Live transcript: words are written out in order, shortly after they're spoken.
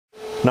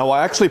Now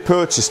I actually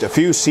purchased a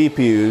few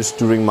CPUs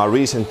during my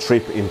recent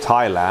trip in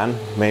Thailand,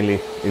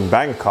 mainly in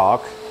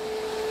Bangkok,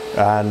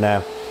 and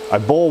I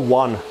bought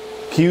one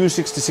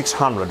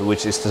Q6600,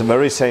 which is the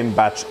very same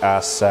batch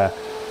as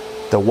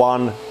the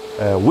one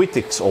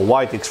Witix or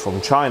Ytix from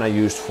China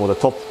used for the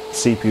top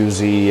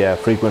CPU-Z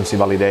frequency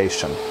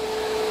validation.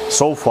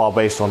 So far,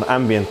 based on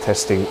ambient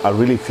testing, I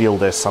really feel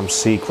there's some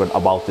secret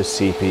about this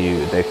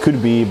CPU. There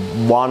could be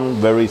one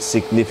very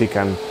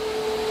significant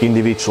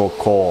individual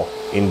core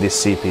in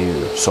this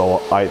CPU.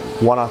 So I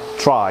wanna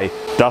try,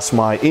 does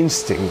my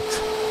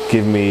instinct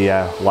give me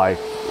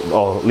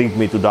or lead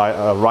me to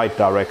the right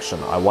direction?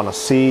 I wanna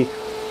see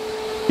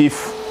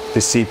if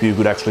this CPU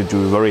could actually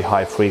do very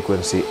high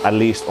frequency, at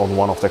least on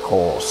one of the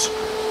cores.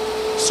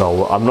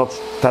 So I'm not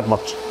that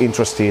much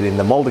interested in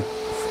the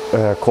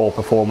multi-core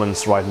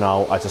performance right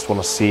now. I just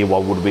want to see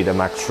what would be the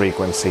max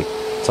frequency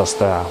just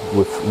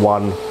with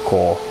one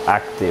core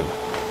active.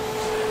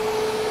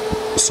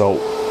 So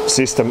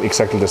system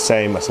exactly the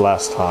same as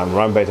last time.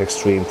 RAM-based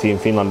Extreme, Team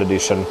Finland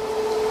edition,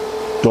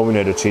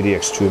 Dominator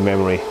GDX2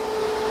 memory,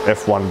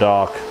 F1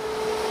 dark,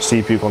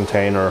 CPU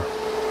container,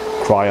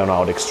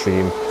 Cryonaut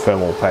Extreme,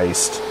 thermal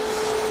paste,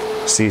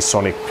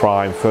 Seasonic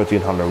Prime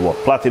 1300 watt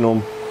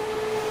platinum,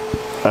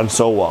 and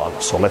so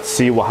on. So let's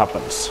see what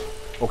happens.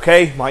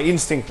 Okay, my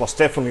instinct was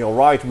definitely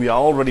alright. We are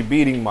already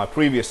beating my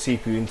previous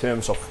CPU in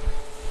terms of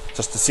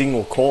just a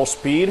single core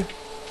speed.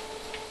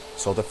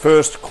 So the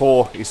first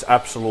core is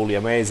absolutely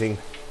amazing.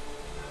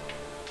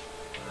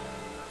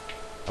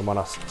 I'm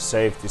gonna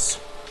save this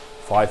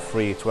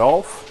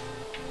 5312.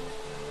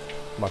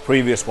 My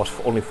previous was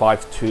only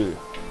 52.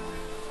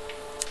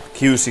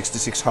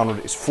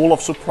 Q6600 is full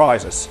of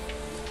surprises.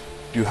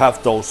 You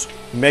have those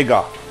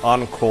mega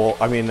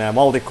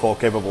multi-core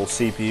capable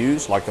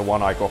CPUs like the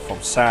one I got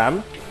from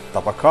Sam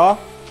Tabaka,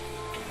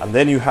 and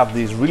then you have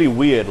these really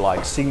weird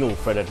like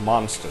single-threaded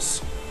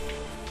monsters.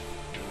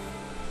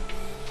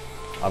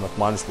 I'm at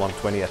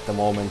 -120 at the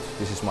moment.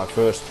 This is my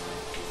first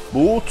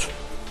boot.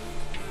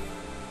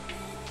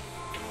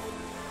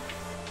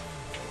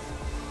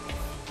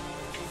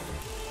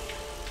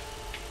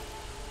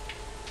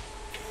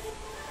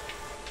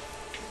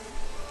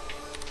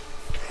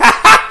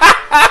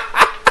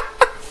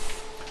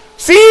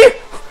 See?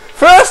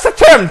 First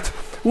attempt!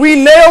 We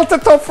nailed the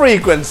top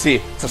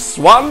frequency. Just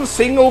one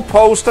single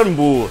post and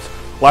boot.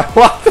 Like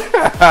what?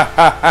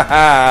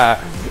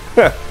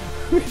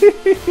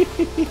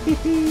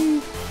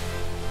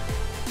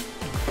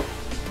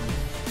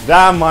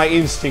 Damn, my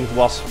instinct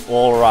was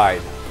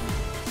alright.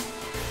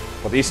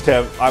 But this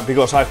time,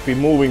 because I've been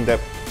moving the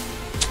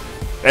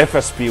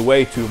FSP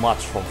way too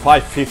much from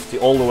 550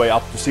 all the way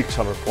up to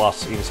 600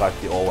 plus inside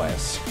the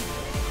OS.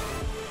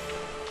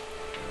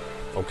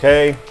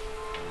 Okay.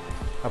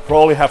 I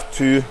probably have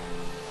to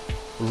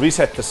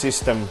reset the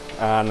system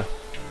and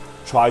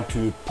try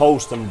to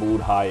post and boot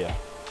higher,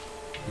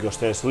 because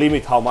there's a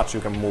limit how much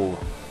you can move.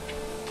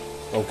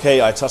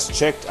 Okay, I just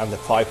checked and the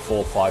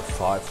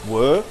 5455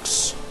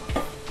 works.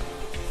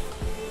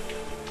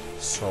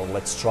 So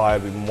let's try a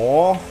bit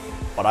more,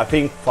 but I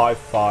think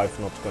 55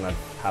 not gonna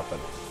happen.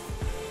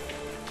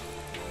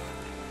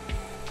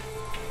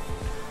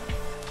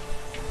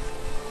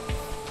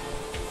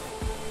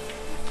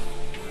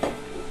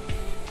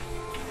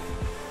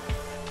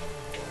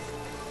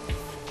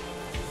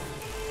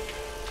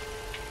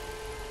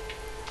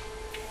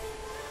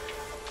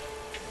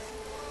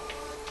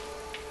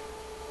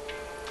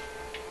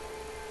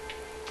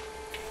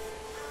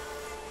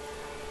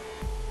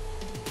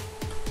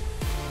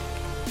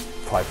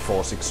 Five,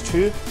 4, 6,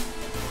 2.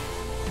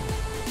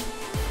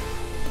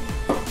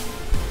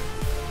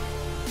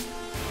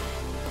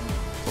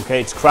 Okay,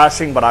 it's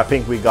crashing, but I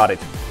think we got it.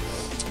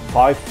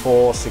 5,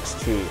 4, 6,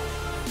 2.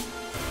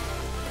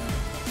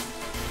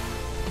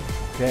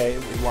 Okay,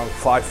 we want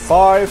 5,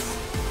 5.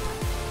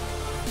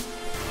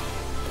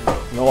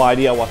 No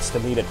idea what's the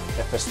needed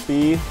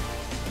FSP.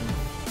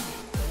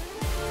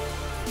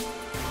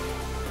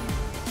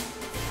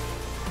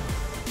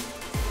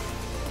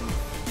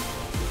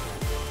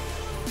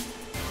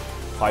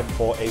 Five,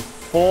 4, 8,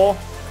 4.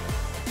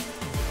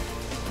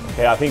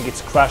 Okay, I think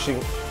it's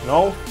crashing.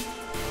 No.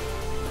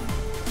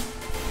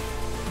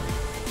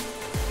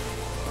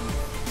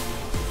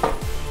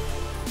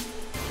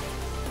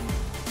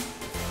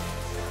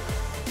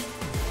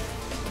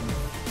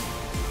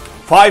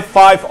 Five,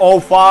 5, 0,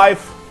 5.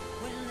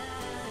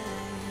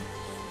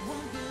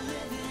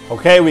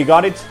 Okay, we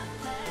got it.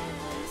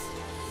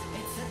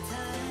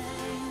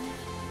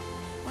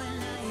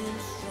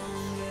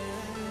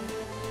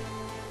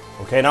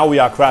 Okay, now we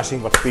are crashing,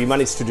 but we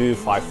managed to do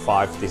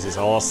 5-5. This is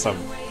awesome.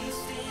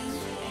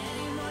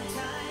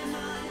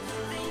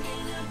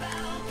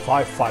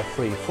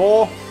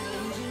 5-5-3-4.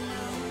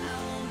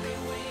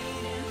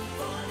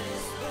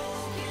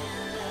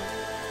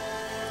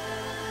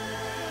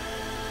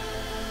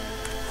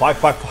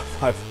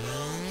 5-5-5-5.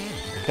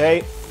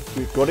 Okay,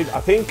 we got it.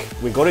 I think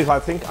we got it.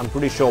 I'm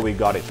pretty sure we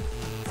got it.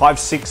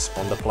 5-6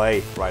 on the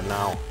play right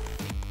now.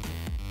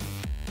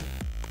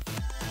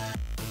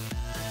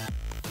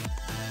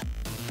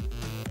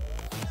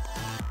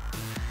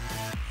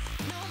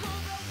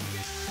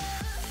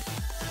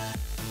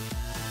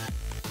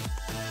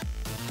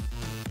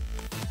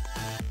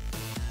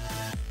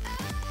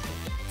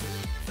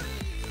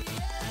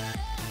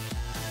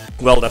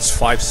 Well, that's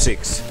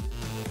 5.6.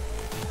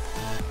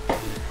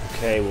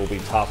 Okay, will be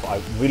tough.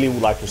 I really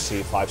would like to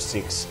see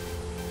 5.6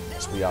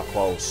 as we are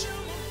close.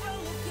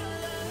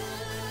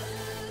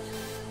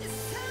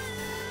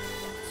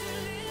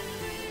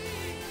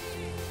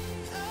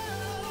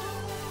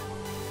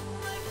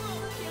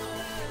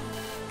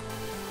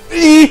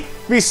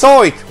 We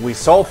saw it! We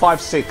saw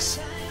 5.6.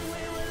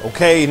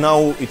 Okay,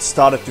 now it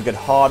started to get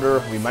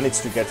harder. We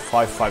managed to get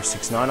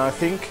 5.569, I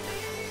think.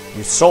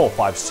 We saw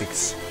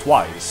 5.6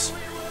 twice,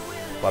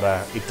 but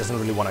it doesn't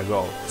really want to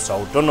go.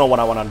 So don't know what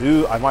I want to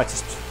do. I might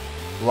just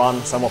run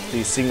some of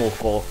these single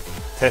core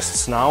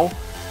tests now,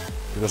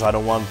 because I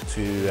don't want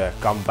to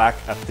come back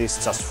at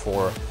this just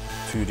for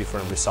two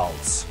different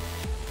results.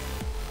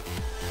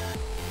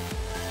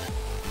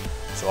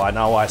 So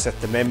now I set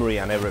the memory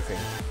and everything.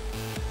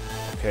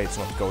 Okay, it's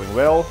not going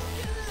well.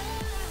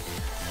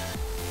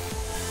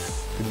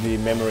 Could be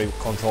memory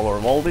controller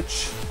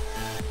voltage.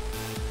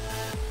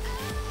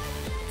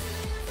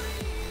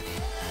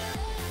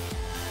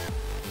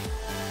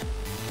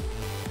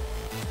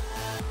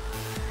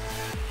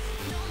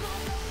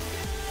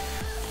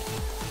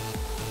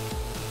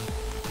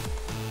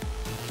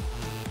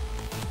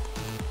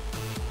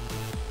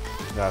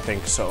 I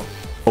think so.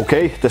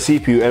 Okay, the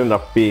CPU ended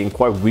up being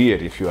quite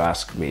weird if you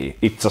ask me.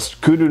 It just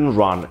couldn't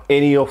run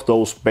any of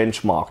those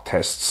benchmark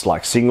tests,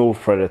 like single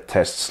threaded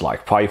tests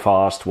like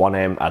PyFast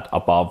 1M at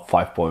above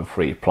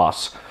 5.3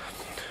 plus.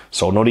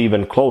 So not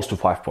even close to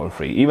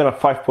 5.3. Even at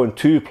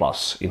 5.2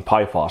 plus in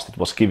PyFast it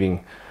was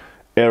giving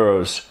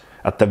errors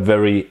at the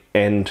very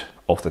end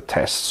of the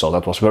test. So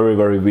that was very,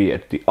 very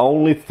weird. The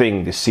only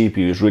thing the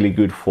CPU is really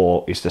good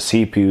for is the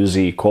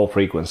CPU-Z core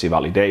frequency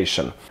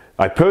validation.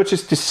 I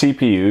purchased this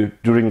CPU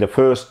during the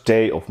first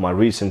day of my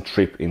recent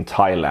trip in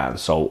Thailand,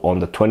 so on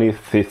the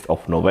 25th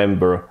of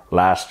November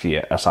last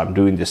year, as I'm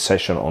doing this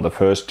session on the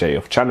first day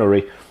of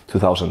January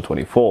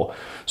 2024,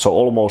 so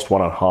almost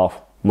 1.5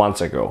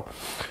 months ago.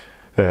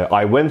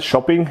 I went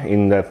shopping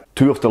in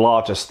two of the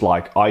largest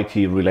IT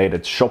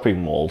related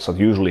shopping malls that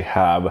usually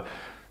have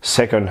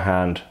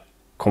second-hand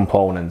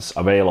components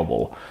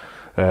available.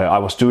 I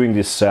was doing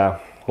this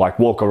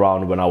walk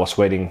around when I was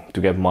waiting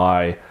to get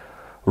my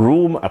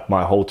room at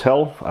my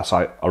hotel, as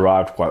I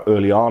arrived quite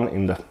early on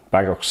in the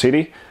Bangkok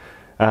city,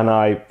 and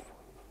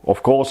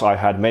of course I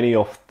had many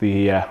of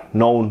the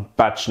known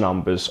batch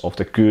numbers of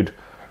the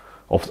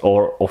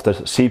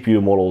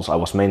CPU models I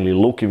was mainly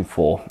looking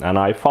for, and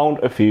I found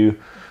a few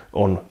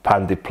on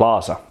Pantip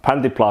Plaza.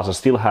 Pantip Plaza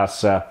still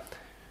has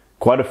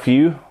quite a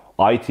few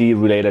IT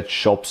related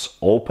shops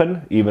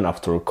open even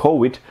after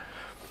COVID.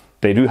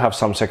 They do have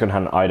some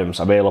second-hand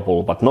items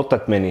available, but not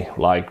that many.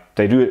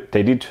 They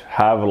did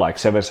have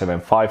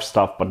 775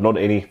 stuff, but not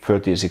any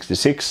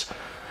 3066.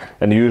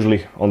 And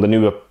usually on the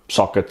newer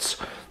sockets,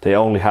 they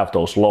only have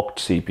those locked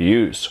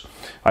CPUs.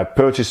 I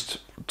purchased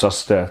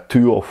just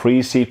 2 or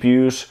 3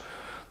 CPUs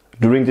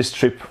during this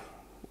trip,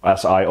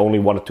 as I only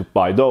wanted to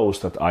buy those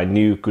that I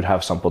knew could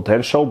have some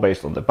potential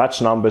based on the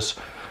batch numbers.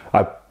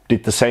 I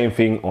did the same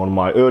thing on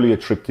my earlier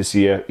trip this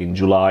year in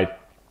July.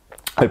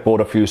 I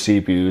bought a few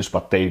CPUs,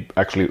 but they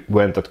actually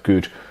weren't that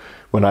good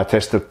when I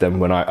tested them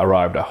when I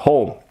arrived at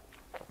home.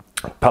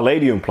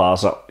 Palladium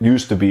Plaza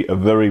used to be a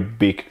very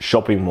big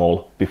shopping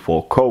mall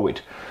before COVID,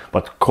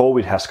 but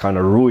COVID has kind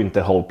of ruined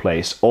the whole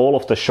place. All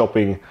of the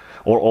shopping,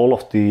 or all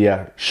of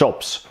the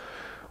shops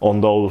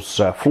on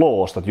those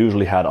floors that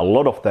usually had a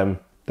lot of them,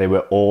 they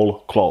were all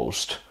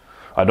closed.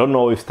 I don't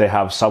know if they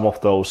have some of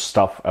those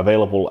stuff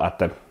available at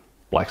the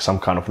some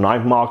kind of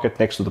night market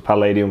next to the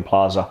Palladium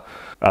Plaza.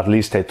 At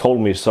least they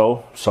told me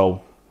so,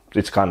 so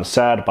it's kind of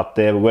sad, but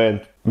there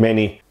weren't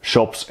many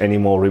shops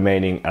anymore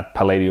remaining at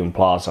Palladium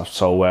Plaza.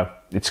 So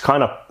it's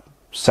kind of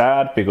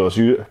sad because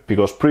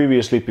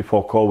previously,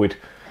 before COVID,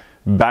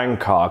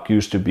 Bangkok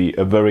used to be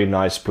a very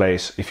nice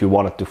place if you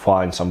wanted to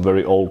find some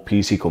very old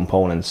PC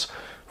components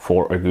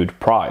for a good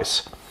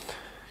price.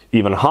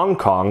 Even Hong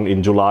Kong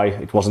in July,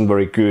 it wasn't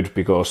very good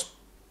because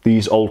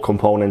these old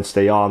components,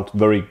 they aren't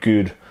very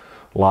good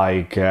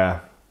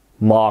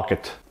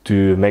market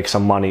to make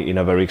some money in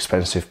a very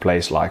expensive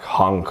place like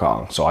Hong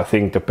Kong. So I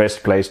think the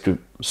best place to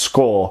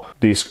score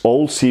these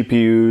old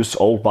CPUs,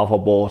 old buffer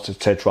boards,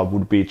 etc.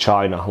 would be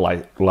China,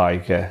 like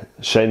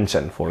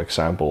Shenzhen, for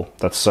example.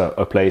 That's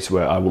a place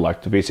where I would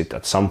like to visit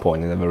at some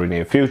point in the very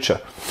near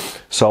future.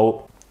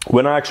 So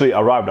when I actually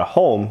arrived at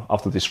home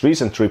after this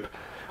recent trip,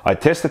 I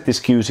tested this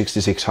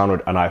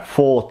Q6600 and I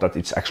thought that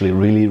it's actually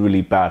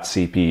really bad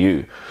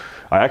CPU.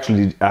 I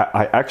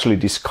actually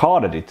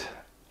discarded it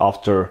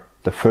after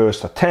the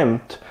first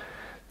attempt.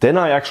 Then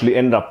I actually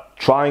ended up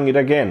trying it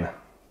again,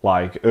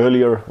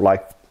 earlier,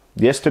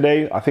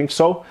 yesterday, I think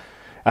so.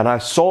 And I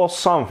saw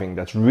something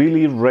that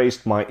really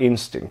raised my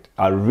instinct.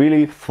 I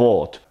really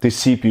thought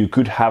this CPU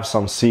could have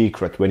some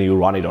secret when you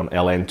run it on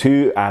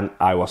LN2, and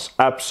I was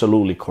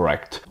absolutely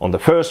correct. On the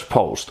first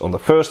post, on the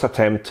first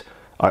attempt,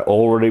 I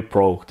already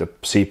broke the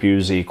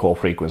CPU-Z core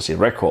frequency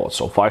record,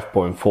 so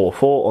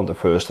 5.44 on the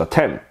first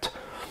attempt.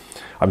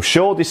 I'm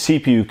sure this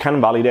CPU can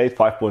validate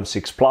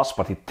 5.6 plus,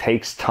 but it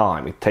takes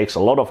time. It takes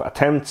a lot of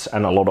attempts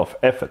and a lot of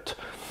effort.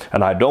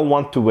 And I don't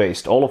want to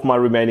waste all of my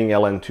remaining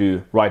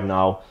LN2 right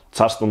now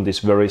just on this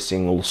very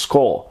single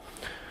score.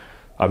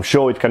 I'm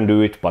sure it can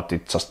do it, but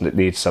it just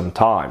needs some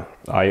time.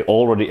 I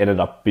already ended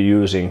up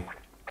using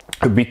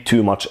a bit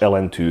too much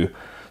LN2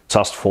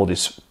 just for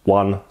this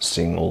one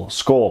single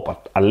score,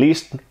 but at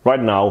least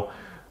right now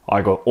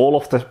I got all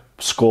of the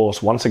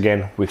scores once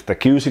again with the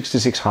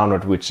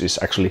Q6600, which is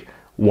actually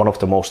one of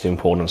the most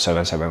important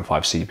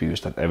 775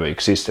 CPUs that ever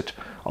existed,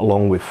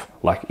 along with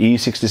like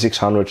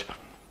E6600,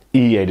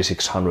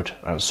 E8600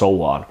 and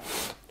so on.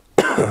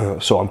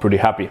 So I'm pretty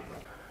happy.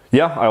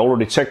 Yeah, I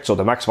already checked, so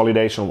the max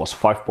validation was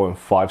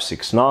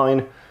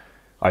 5.569.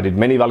 I did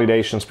many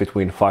validations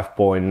between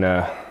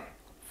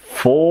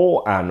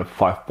 5.4 and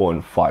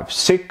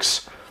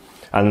 5.56,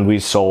 and we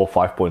saw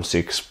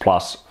 5.6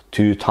 plus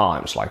 2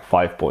 times, like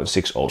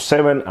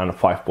 5.607 and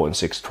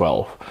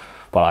 5.612.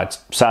 But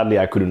sadly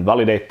I couldn't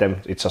validate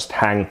them, it just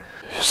hang.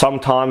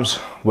 Sometimes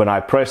when I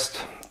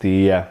pressed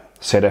the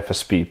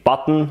ZFSP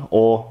button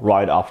or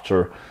right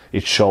after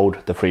it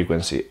showed the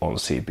frequency on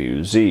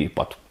CPU Z,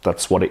 but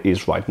that's what it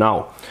is right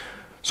now.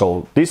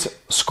 So this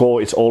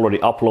score is already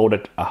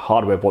uploaded at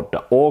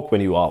hardwarebot.org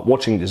when you are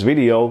watching this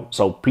video,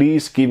 so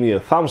please give me a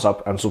thumbs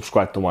up and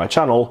subscribe to my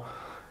channel.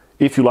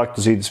 If you like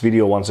to see this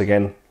video once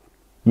again,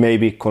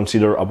 maybe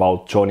consider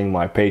about joining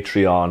my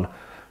Patreon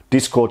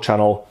Discord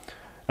channel.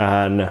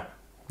 And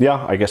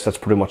yeah, I guess that's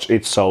pretty much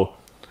it. So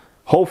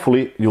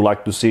hopefully you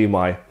like to see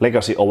my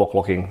legacy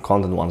overclocking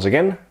content once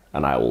again,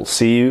 and I will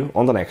see you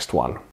on the next one.